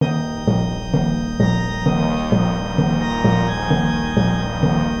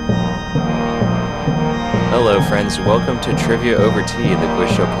Hello, friends. Welcome to Trivia Over Tea, the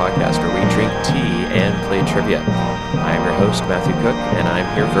quiz show podcast where we drink tea and play trivia. I am your host, Matthew Cook, and I'm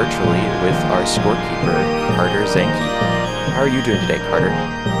here virtually with our scorekeeper, Carter Zanke. How are you doing today, Carter?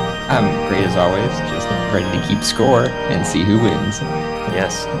 I'm great as always, just ready to keep score and see who wins.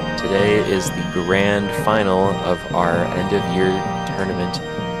 Yes, today is the grand final of our end-of-year tournament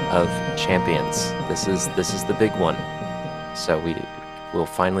of champions. This is the big one. So we'll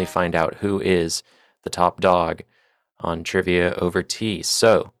finally find out who is the top dog on Trivia Over Tea.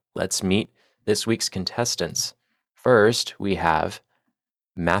 So let's meet this week's contestants. First, we have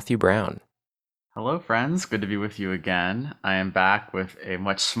Matthew Brown. Hello, friends. Good to be with you again. I am back with a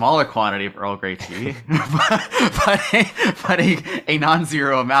much smaller quantity of Earl Grey tea, but a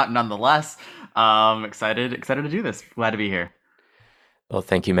non-zero amount nonetheless. Excited to do this. Glad to be here. Well,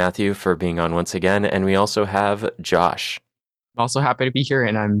 thank you, Matthew, for being on once again. And we also have Josh. I'm also happy to be here,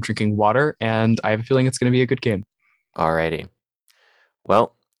 and I'm drinking water, and I have a feeling it's going to be a good game. Alrighty.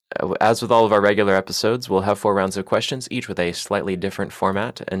 Well, as with all of our regular episodes, we'll have 4 rounds of questions, each with a slightly different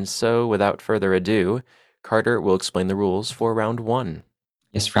format. And so, without further ado, Carter will explain the rules for round 1.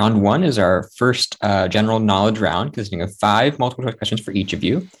 Yes, round 1 is our first general knowledge round, consisting of 5 multiple choice questions for each of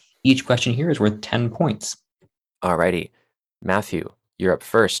you. Each question here is worth 10 points. Alrighty. Matthew, you're up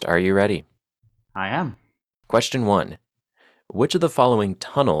first. Are you ready? I am. Question 1. Which of the following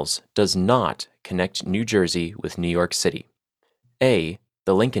tunnels does not connect New Jersey with New York City? A,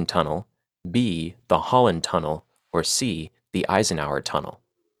 the Lincoln Tunnel, B, the Holland Tunnel, or C, the Eisenhower Tunnel?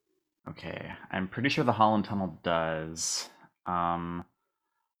 Okay, I'm pretty sure the Holland Tunnel does.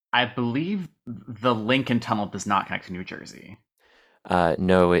 I believe the Lincoln Tunnel does not connect to New Jersey.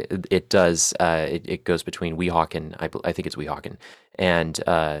 No, it does. It goes between Weehawken, I think it's Weehawken, and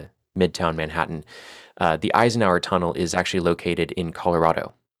Midtown Manhattan. The Eisenhower Tunnel is actually located in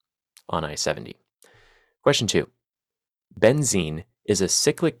Colorado on I-70. Question 2. Benzene is a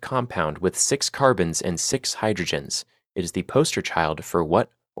cyclic compound with 6 carbons and 6 hydrogens. It is the poster child for what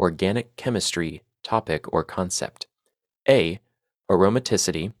organic chemistry topic or concept? A,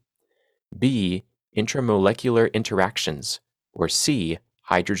 aromaticity, B, intramolecular interactions, or C,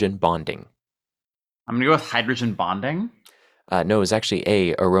 hydrogen bonding? I'm going to go with hydrogen bonding. No, it was actually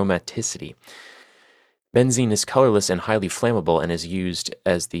A, aromaticity. Benzene is colorless and highly flammable and is used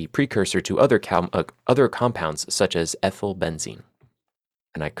as the precursor to other compounds such as ethyl benzene.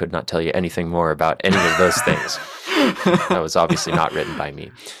 And I could not tell you anything more about any of those things. That was obviously not written by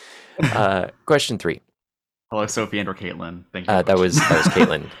me. Question 3. Hello, Sophie and or Caitlin. Thank you. That was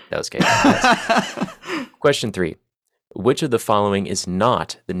Caitlin. That was Caitlin. Yes. Question 3. Which of the following is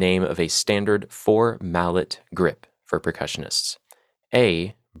not the name of a standard 4-mallet grip for percussionists?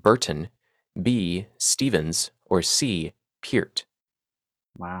 A, Burton, B, Stevens, or C, Peart?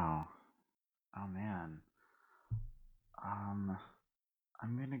 Wow. Oh, man. I'm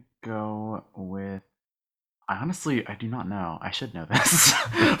going to go with... I do not know. I should know this.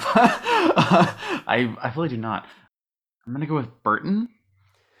 I really do not. I'm going to go with Burton.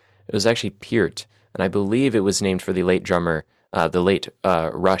 It was actually Peart, and I believe it was named for the late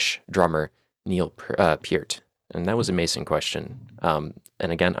Rush drummer, Neil Peart. And that was a Mason question.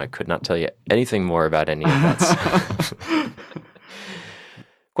 And again, I could not tell you anything more about any of that.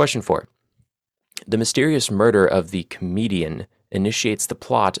 Question 4. The mysterious murder of the comedian initiates the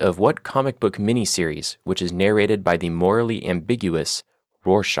plot of what comic book miniseries, which is narrated by the morally ambiguous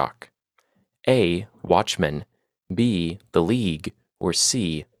Rorschach? A, Watchmen, B, The League, or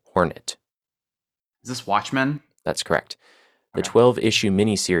C, Hornet? Is this Watchmen? That's correct. The Okay. 12-issue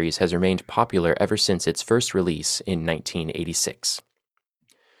miniseries has remained popular ever since its first release in 1986.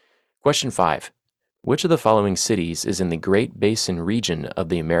 Question 5. Which of the following cities is in the Great Basin region of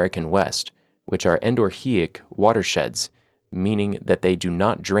the American West, which are endorheic watersheds, meaning that they do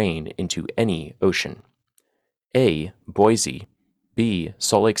not drain into any ocean? A, Boise, B,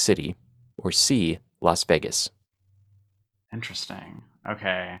 Salt Lake City, or C, Las Vegas? Interesting.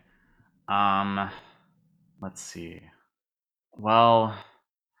 Okay. Let's see. Well,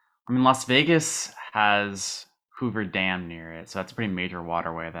 I mean, Las Vegas has Hoover Dam near it, so that's a pretty major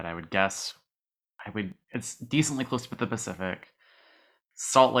waterway that I would guess it's decently close to the Pacific.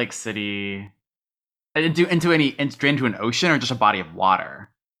 Salt Lake City, drain into an ocean or just a body of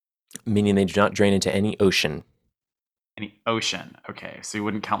water? Meaning they do not drain into any ocean. Any ocean. Okay, so you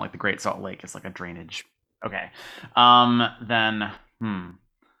wouldn't count like the Great Salt Lake as like a drainage. Okay. Then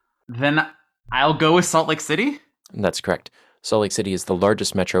I'll go with Salt Lake City. That's correct. Salt Lake City is the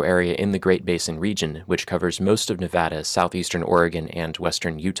largest metro area in the Great Basin region, which covers most of Nevada, southeastern Oregon, and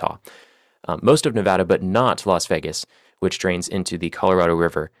western Utah. Most of Nevada, but not Las Vegas, which drains into the Colorado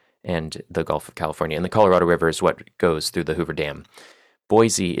River and the Gulf of California. And the Colorado River is what goes through the Hoover Dam.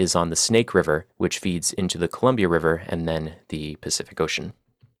 Boise is on the Snake River, which feeds into the Columbia River and then the Pacific Ocean.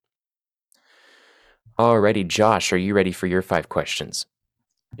 Alrighty, Josh, are you ready for your 5 questions?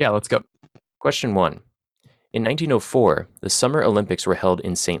 Yeah, let's go. Question 1. In 1904, the Summer Olympics were held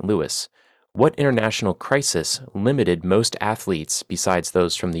in St. Louis. What international crisis limited most athletes, besides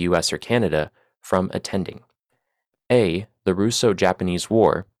those from the US or Canada, from attending? A. The Russo-Japanese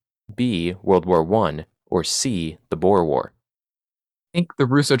War, B. World War I, or C. The Boer War? I think the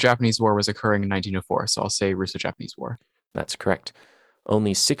Russo-Japanese War was occurring in 1904, so I'll say Russo-Japanese War. That's correct.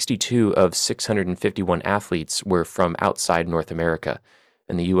 Only 62 of 651 athletes were from outside North America,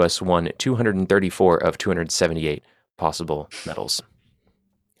 and the U.S. won 234 of 278 possible medals.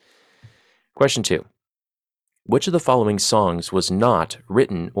 Question 2. Which of the following songs was not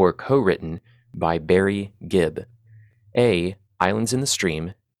written or co-written by Barry Gibb? A. Islands in the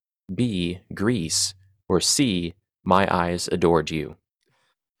Stream, B. Grease, or C. My Eyes Adored You?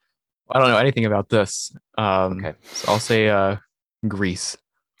 I don't know anything about this. Okay. So I'll say Greece.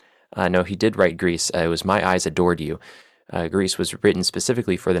 No, he did write Grease. It was My Eyes Adored You. Grease was written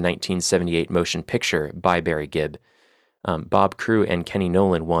specifically for the 1978 motion picture by Barry Gibb. Bob Crewe and Kenny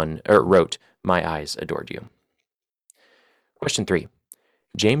Nolan wrote My Eyes Adored You. Question 3.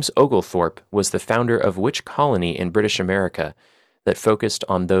 James Oglethorpe was the founder of which colony in British America that focused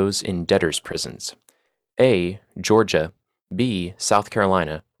on those in debtors' prisons? A. Georgia, B. South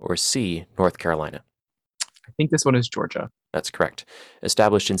Carolina, or C. North Carolina? I think this one is Georgia. That's correct.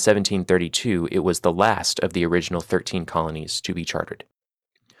 Established in 1732, it was the last of the original 13 colonies to be chartered.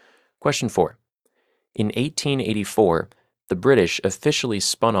 Question 4. In 1884, the British officially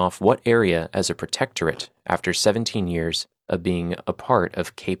spun off what area as a protectorate after 17 years of being a part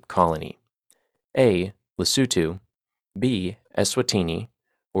of Cape Colony? A. Lesotho, B. Eswatini,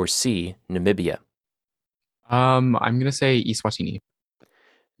 or C. Namibia? I'm going to say Eswatini.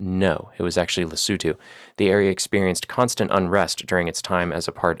 No, it was actually Lesotho. The area experienced constant unrest during its time as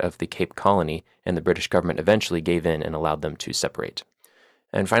a part of the Cape Colony, and the British government eventually gave in and allowed them to separate.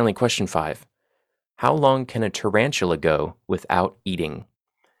 And finally, question 5. How long can a tarantula go without eating?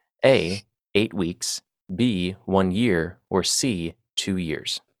 A. 8 weeks, B. 1 year, or C. 2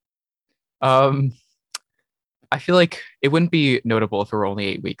 years? I feel like it wouldn't be notable if it were only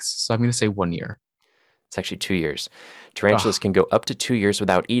 8 weeks, so I'm going to say 1 year. It's actually 2 years. Tarantulas can go up to 2 years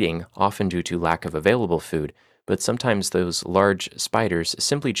without eating, often due to lack of available food, but sometimes those large spiders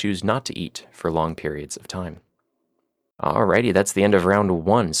simply choose not to eat for long periods of time. Alrighty, that's the end of round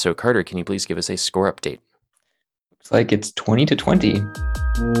 1. So Carter, can you please give us a score update? Looks like it's 20-20.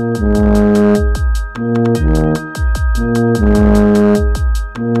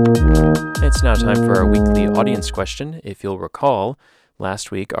 It's now time for our weekly audience question. If you'll recall,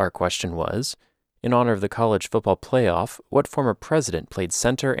 last week our question was, in honor of the college football playoff, what former president played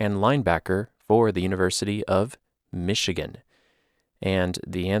center and linebacker for the University of Michigan? And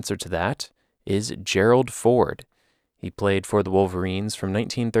the answer to that is Gerald Ford. He played for the Wolverines from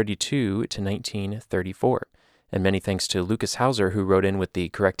 1932 to 1934. And many thanks to Lucas Hauser, who wrote in with the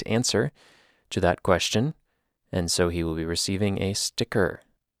correct answer to that question. And so he will be receiving a sticker.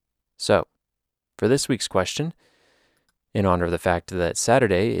 So, for this week's question, in honor of the fact that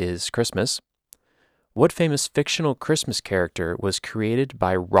Saturday is Christmas, what famous fictional Christmas character was created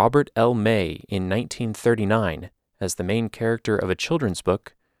by Robert L. May in 1939 as the main character of a children's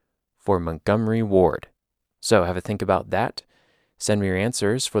book for Montgomery Ward? So have a think about that. Send me your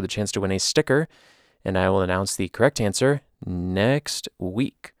answers for the chance to win a sticker, and I will announce the correct answer next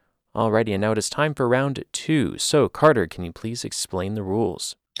week. Alrighty, and now it is time for round 2. So Carter, can you please explain the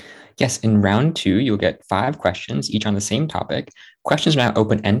rules? Yes, in round 2, you'll get 5 questions, each on the same topic. Questions are now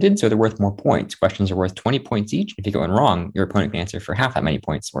open-ended, so they're worth more points. Questions are worth 20 points each. If you get one wrong, your opponent can answer for half that many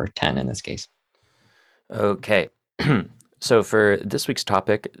points, or 10 in this case. Okay. So for this week's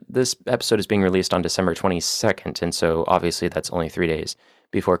topic, this episode is being released on December 22nd, and so obviously that's only 3 days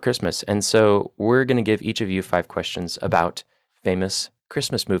before Christmas. And so we're going to give each of you 5 questions about famous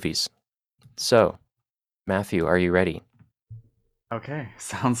Christmas movies. So, Matthew, are you ready? Okay,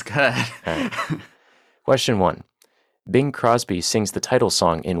 sounds good. All right. Question 1. Bing Crosby sings the title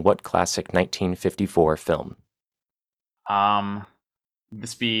song in what classic 1954 film?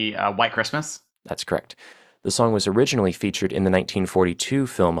 This be White Christmas? That's correct. The song was originally featured in the 1942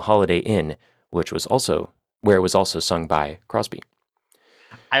 film Holiday Inn, where it was also sung by Crosby.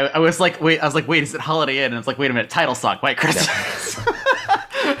 I was like, wait, is it Holiday Inn? And it's like, wait a minute, title song, White Christmas.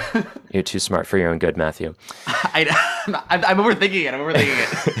 You're too smart for your own good, Matthew. I'm overthinking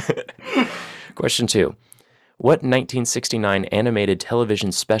it. Question 2. What 1969 animated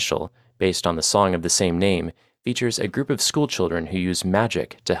television special, based on the song of the same name, features a group of schoolchildren who use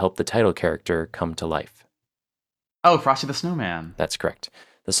magic to help the title character come to life? Oh, Frosty the Snowman. That's correct.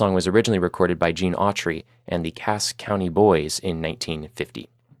 The song was originally recorded by Gene Autry and the Cass County Boys in 1950.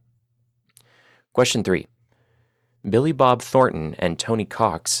 Question 3. Billy Bob Thornton and Tony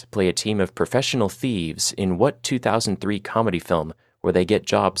Cox play a team of professional thieves in what 2003 comedy film where they get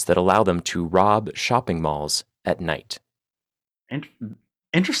jobs that allow them to rob shopping malls at night?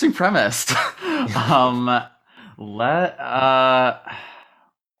 Interesting premise. Let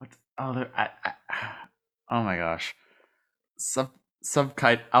what's oh my gosh. Some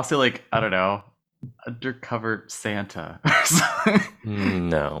kind. I'll say like I don't know, undercover Santa.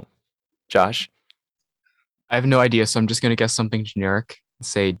 No. Josh? I have no idea, so I'm just going to guess something generic and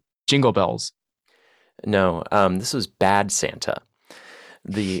say Jingle Bells. No. This was Bad Santa.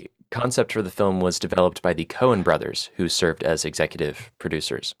 The concept for the film was developed by the Coen brothers, who served as executive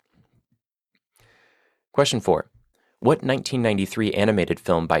producers. Question 4. What 1993 animated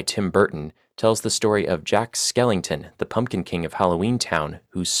film by Tim Burton tells the story of Jack Skellington, the Pumpkin King of Halloween Town,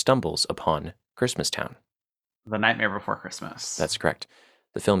 who stumbles upon Christmas Town? The Nightmare Before Christmas. That's correct.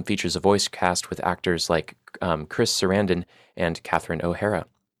 The film features a voice cast with actors like Chris Sarandon and Catherine O'Hara.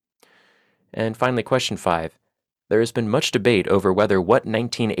 And finally, question 5. There has been much debate over whether what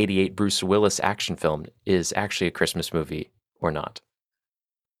 1988 Bruce Willis action film is actually a Christmas movie or not.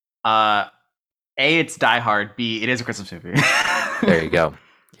 A, it's Die Hard. B, it is a Christmas movie. There you go.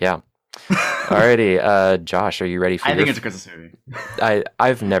 Yeah. Alrighty, Josh, are you ready for I think it's a Christmas movie.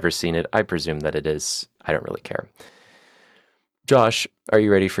 I've never seen it. I presume that it is. I don't really care. Josh, are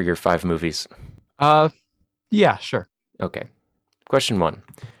you ready for your 5 movies? Yeah, sure. Okay. Question 1.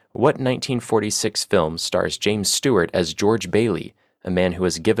 What 1946 film stars James Stewart as George Bailey, a man who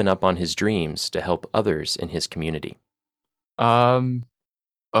has given up on his dreams to help others in his community? It's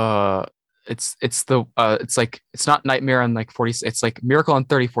not Nightmare on like 40. It's like Miracle on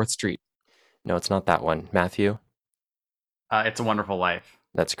 34th Street. No, it's not that one. Matthew? It's a Wonderful Life.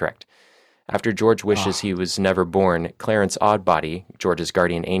 That's correct. After George wishes he was never born, Clarence Oddbody, George's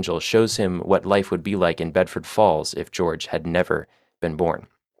guardian angel, shows him what life would be like in Bedford Falls if George had never been born.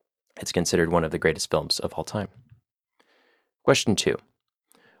 It's considered one of the greatest films of all time. Question 2.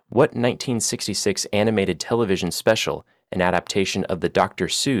 What 1966 animated television special, an adaptation of the Dr.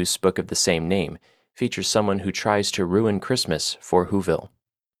 Seuss book of the same name, features someone who tries to ruin Christmas for Whoville?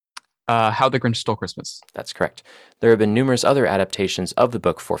 How the Grinch Stole Christmas. That's correct. There have been numerous other adaptations of the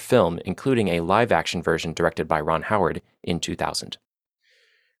book for film, including a live-action version directed by Ron Howard in 2000.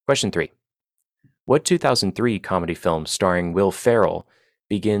 Question 3. What 2003 comedy film starring Will Ferrell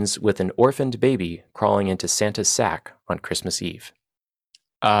begins with an orphaned baby crawling into Santa's sack on Christmas Eve?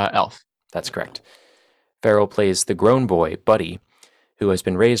 Elf. That's correct. Ferrell plays the grown boy, Buddy, who has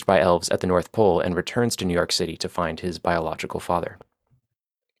been raised by elves at the North Pole and returns to New York City to find his biological father.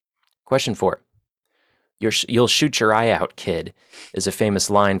 Question 4. You'll shoot your eye out, kid, is a famous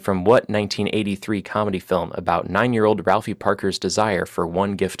line from what 1983 comedy film about 9-year-old Ralphie Parker's desire for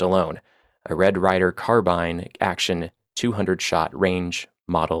one gift alone, a Red Ryder carbine action 200-shot range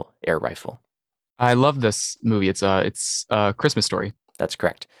model air rifle? I love this movie. It's a Christmas Story. That's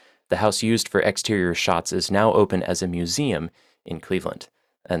correct. The house used for exterior shots is now open as a museum in Cleveland.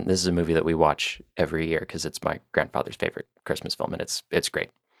 And this is a movie that we watch every year because it's my grandfather's favorite Christmas film, and it's great.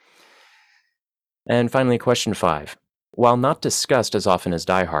 And finally, question 5. While not discussed as often as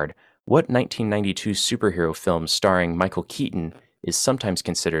Die Hard, what 1992 superhero film starring Michael Keaton is sometimes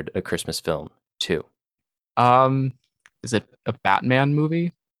considered a Christmas film, too? Is it a Batman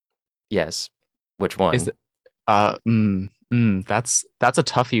movie? Yes. Which one? Is it, that's a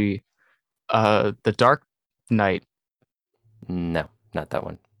toughie. The Dark Knight. No, not that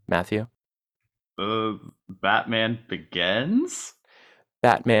one. Matthew? Batman Begins?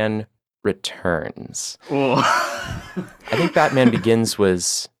 Batman Returns. Oh. I think Batman Begins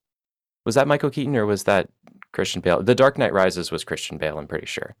was that Michael Keaton or was that Christian Bale? The Dark Knight Rises was Christian Bale, I'm pretty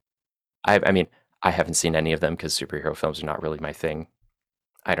sure. I mean, I haven't seen any of them because superhero films are not really my thing.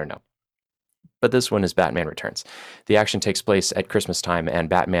 I don't know. But this one is Batman Returns. The action takes place at Christmas time, and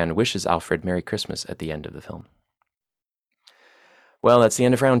Batman wishes Alfred Merry Christmas at the end of the film. Well, that's the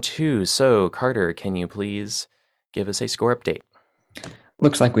end of round 2. So, Carter, can you please give us a score update?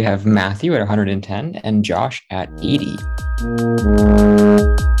 Looks like we have Matthew at 110 and Josh at 80.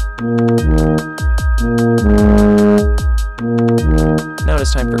 Now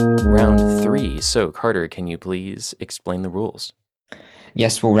it's time for round 3. So, Carter, can you please explain the rules?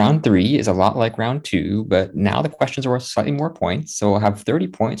 Yes, well, round three is a lot like round two, but now the questions are worth slightly more points. So we'll have 30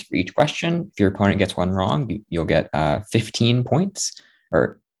 points for each question. If your opponent gets one wrong, you'll get 15 points,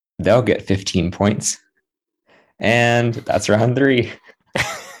 or they'll get 15 points. And that's round three.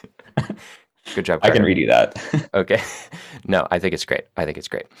 Good job, I can Carter. redo that. Okay. No, I think it's great. I think it's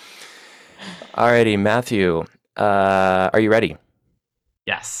great. Alrighty, Matthew, are you ready?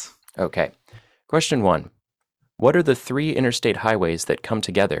 Yes. Okay. Question 1. What are the 3 interstate highways that come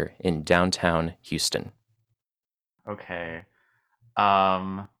together in downtown Houston? Okay.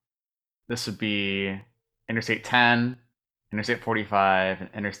 This would be Interstate 10, Interstate 45, and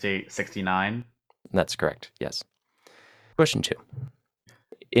Interstate 69. That's correct. Yes. Question 2.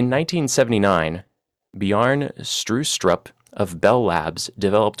 In 1979, Bjarne Stroustrup of Bell Labs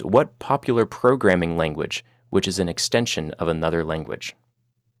developed what popular programming language, which is an extension of another language?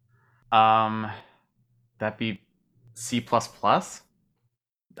 That'd be C++.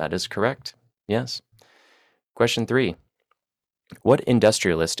 That is correct. Yes. Question 3. What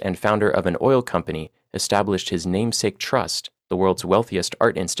industrialist and founder of an oil company established his namesake trust, the world's wealthiest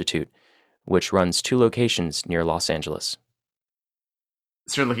art institute, which runs 2 locations near Los Angeles?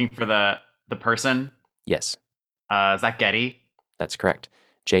 So you're looking for the person? Yes, Is that Getty? that's correct.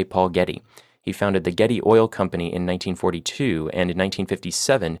 J. Paul Getty. He founded the Getty Oil Company in 1942, and in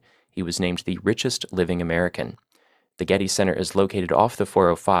 1957, he was named the richest living American. The Getty Center is located off the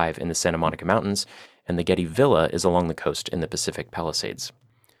 405 in the Santa Monica Mountains, and the Getty Villa is along the coast in the Pacific Palisades.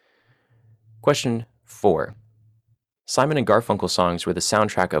 Question 4. Simon and Garfunkel songs were the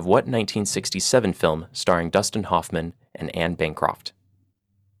soundtrack of what 1967 film starring Dustin Hoffman and Anne Bancroft?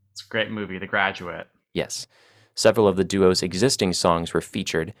 It's a great movie, The Graduate. Yes. Several of the duo's existing songs were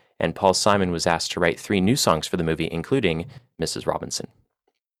featured, and Paul Simon was asked to write 3 new songs for the movie, including Mrs. Robinson.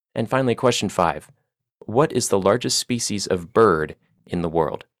 And finally, question 5. What is the largest species of bird in the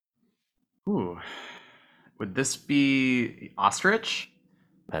world? Ooh. Would this be ostrich?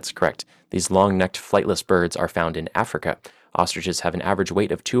 That's correct. These long-necked flightless birds are found in Africa. Ostriches have an average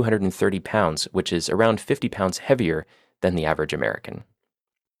weight of 230 pounds, which is around 50 pounds heavier than the average American.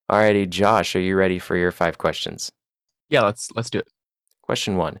 Alrighty, Josh, are you ready for your 5 questions? Yeah, let's do it.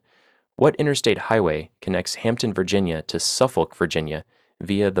 Question 1. What interstate highway connects Hampton, Virginia to Suffolk, Virginia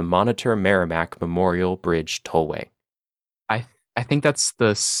via the Monitor Merrimack Memorial Bridge Tollway? I think that's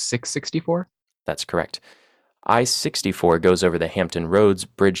the 664. That's correct. I-64 goes over the Hampton Roads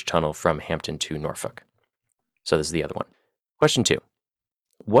Bridge Tunnel from Hampton to Norfolk. So this is the other one. Question 2.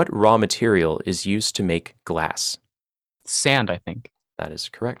 What raw material is used to make glass? Sand, I think. That is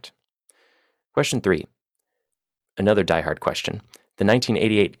correct. Question 3. Another Die Hard question. The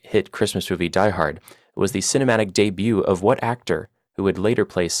 1988 hit Christmas movie Die Hard was the cinematic debut of what actor who would later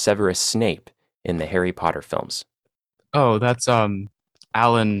play Severus Snape in the Harry Potter films? Oh, that's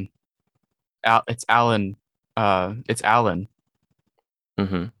Alan. It's Alan. It's Alan.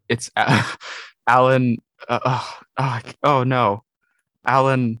 Mm-hmm. It's Alan. Oh no,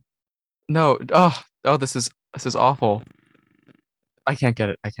 Alan. No. Oh, this is awful. I can't get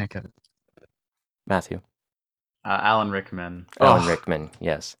it. Matthew. Alan Rickman. Alan Ugh. Rickman,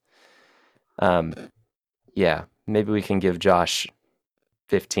 yes. Yeah, maybe we can give Josh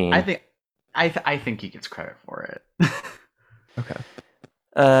 15. I think he gets credit for it. Okay.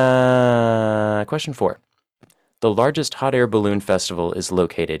 Question 4. The largest hot air balloon festival is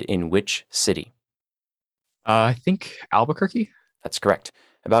located in which city? I think Albuquerque. That's correct.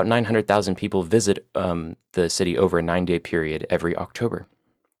 About 900,000 people visit the city over a 9-day period every October.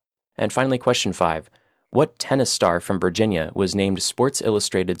 And finally, question 5. What tennis star from Virginia was named Sports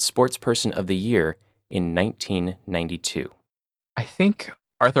Illustrated Sportsperson of the Year in 1992? I think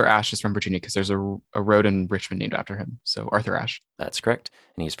Arthur Ashe is from Virginia because there's a road in Richmond named after him. So Arthur Ashe. That's correct,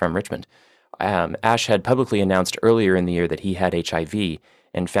 and he's from Richmond. Ashe had publicly announced earlier in the year that he had HIV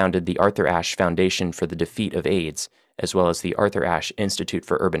and founded the Arthur Ashe Foundation for the Defeat of AIDS, as well as the Arthur Ashe Institute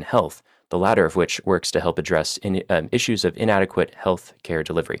for Urban Health, the latter of which works to help address issues of inadequate health care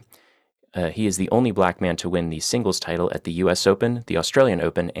delivery. He is the only black man to win the singles title at the US Open, the Australian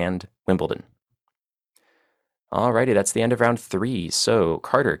Open, and Wimbledon. Alrighty, that's the end of round 3. So,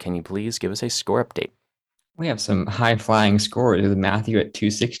 Carter, can you please give us a score update? We have some high-flying scores with Matthew at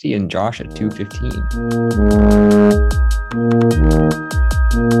 260 and Josh at 215.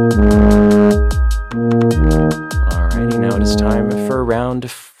 Alrighty, now it is time for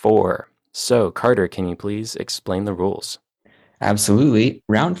round 4. So, Carter, can you please explain the rules? Absolutely.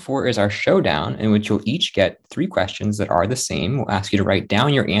 Round 4 is our showdown, in which you'll each get 3 questions that are the same. We'll ask you to write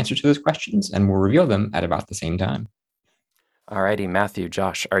down your answer to those questions, and we'll reveal them at about the same time. Alrighty, Matthew,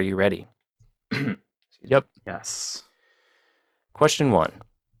 Josh, are you ready? Yep. Yes. Question 1.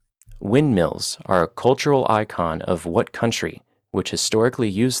 Windmills are a cultural icon of what country, which historically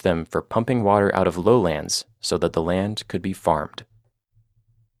used them for pumping water out of lowlands so that the land could be farmed?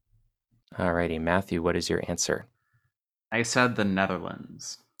 Alrighty, Matthew, what is your answer? I said the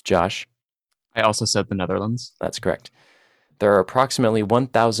Netherlands. Josh? I also said the Netherlands. That's correct. There are approximately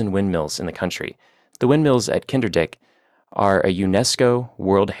 1,000 windmills in the country. The windmills at Kinderdijk are a UNESCO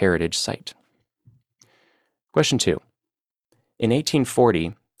World Heritage Site. Question 2. In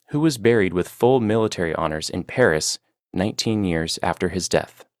 1840, who was buried with full military honors in Paris 19 years after his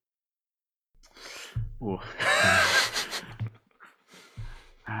death? Ooh.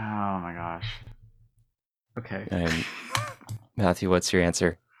 Oh my gosh. Okay. And Matthew, what's your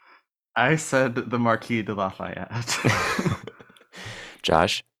answer? I said the Marquis de Lafayette.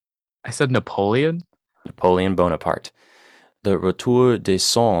 Josh? I said Napoleon. Napoleon Bonaparte. The Retour des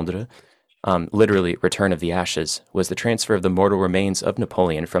Cendres, literally Return of the Ashes, was the transfer of the mortal remains of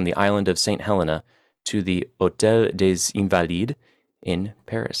Napoleon from the island of St. Helena to the Hôtel des Invalides in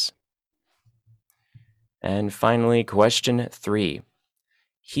Paris. And finally, question 3.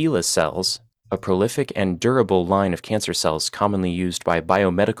 HeLa cells, a prolific and durable line of cancer cells commonly used by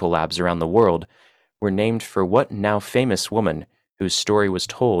biomedical labs around the world, were named for what now famous woman whose story was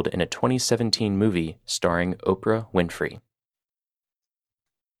told in a 2017 movie starring Oprah Winfrey?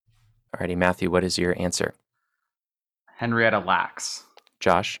 Alrighty, Matthew, what is your answer? Henrietta Lacks.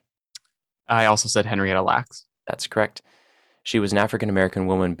 Josh? I also said Henrietta Lacks. That's correct. She was an African-American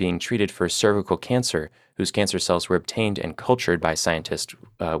woman being treated for cervical cancer, whose cancer cells were obtained and cultured by scientists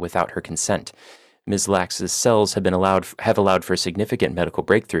without her consent. Ms. Lax's cells have allowed for significant medical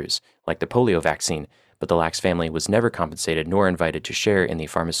breakthroughs, like the polio vaccine, but the Lax family was never compensated nor invited to share in the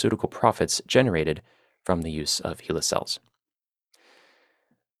pharmaceutical profits generated from the use of HeLa cells.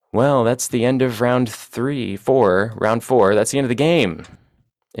 Well, that's the end of round 4. That's the end of the game,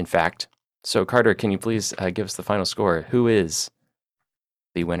 in fact. So, Carter, can you please give us the final score? Who is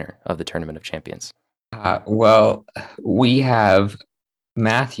the winner of the Tournament of Champions? Well, we have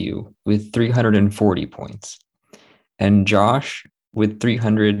Matthew with 340 points and Josh with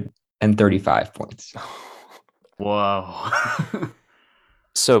 335 points. Whoa.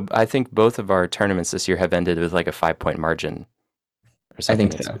 So I think both of our tournaments this year have ended with like a 5-point margin or something. I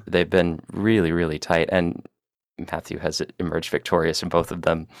think so. They've been really, really tight, and Matthew has emerged victorious in both of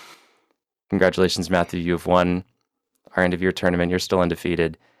them. Congratulations, Matthew. You have won our end of year tournament. You're still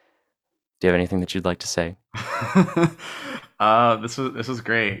undefeated. Do you have anything that you'd like to say? This was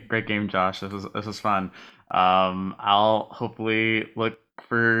great. Great game, Josh. This was fun. I'll hopefully look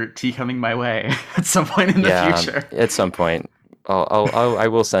for tea coming my way at some point in the future. At some point. I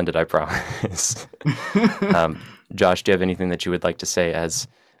will send it, I promise. Josh, do you have anything that you would like to say as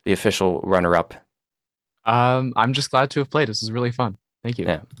the official runner-up? I'm just glad to have played. This was really fun. Thank you.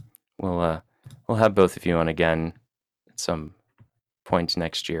 Yeah. We'll have both of you on again at some point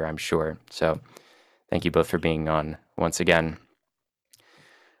next year, I'm sure. So thank you both for being on once again.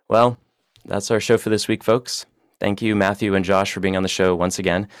 Well, that's our show for this week, folks. Thank you, Matthew and Josh, for being on the show once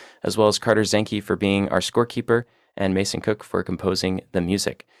again, as well as Carter Zenke for being our scorekeeper and Mason Cook for composing the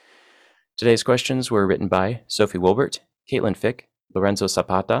music. Today's questions were written by Sophie Wilbert, Caitlin Fick, Lorenzo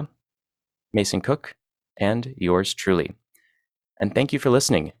Zapata, Mason Cook, and yours truly. And thank you for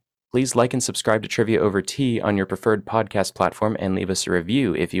listening. Please like and subscribe to Trivia Over Tea on your preferred podcast platform and leave us a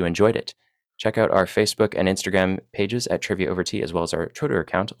review if you enjoyed it. Check out our Facebook and Instagram pages at Trivia Over Tea, as well as our Twitter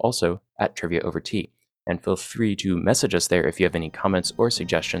account, also at Trivia Over Tea. And feel free to message us there if you have any comments or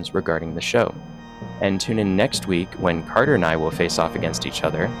suggestions regarding the show. And tune in next week when Carter and I will face off against each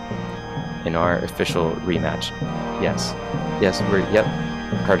other in our official rematch. Yes,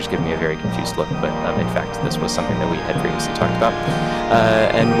 Carter's giving me a very confused look, but in fact, this was something that we had previously talked about.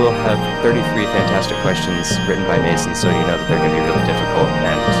 And we'll have 33 fantastic questions written by Mason, so you know that they're going to be really difficult,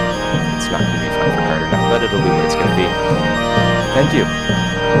 and it's not going to be fun for Carter now, but it'll be what it's going to be. Thank you.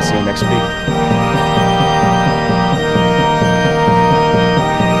 We'll see you next week.